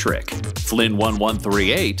 Glitch Trick,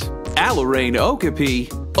 Flynn1138, Alarain Okapi,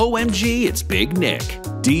 OMG It's Big Nick,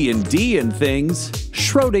 D&D and Things,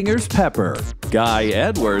 Schrodinger's Pepper, Guy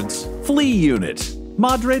Edwards, Flea Unit,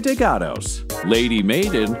 Madre de Gatos, Lady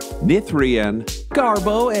Maiden, Nithrian,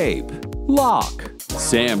 Garbo Ape, Locke,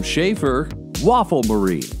 Sam Schaefer, Waffle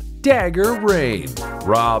Marine, Dagger Rain,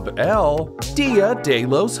 Rob L, Dia de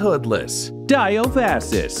los Hoodless, Dio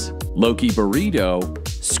Vassis, Loki Burrito,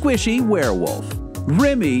 Squishy Werewolf,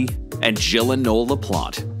 Remy, and Jill and Noel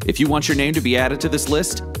LaPlante. If you want your name to be added to this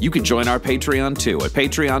list, you can join our Patreon too at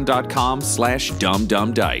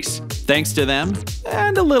patreon.com/dumdumdice. Thanks to them,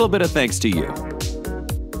 and a little bit of thanks to you.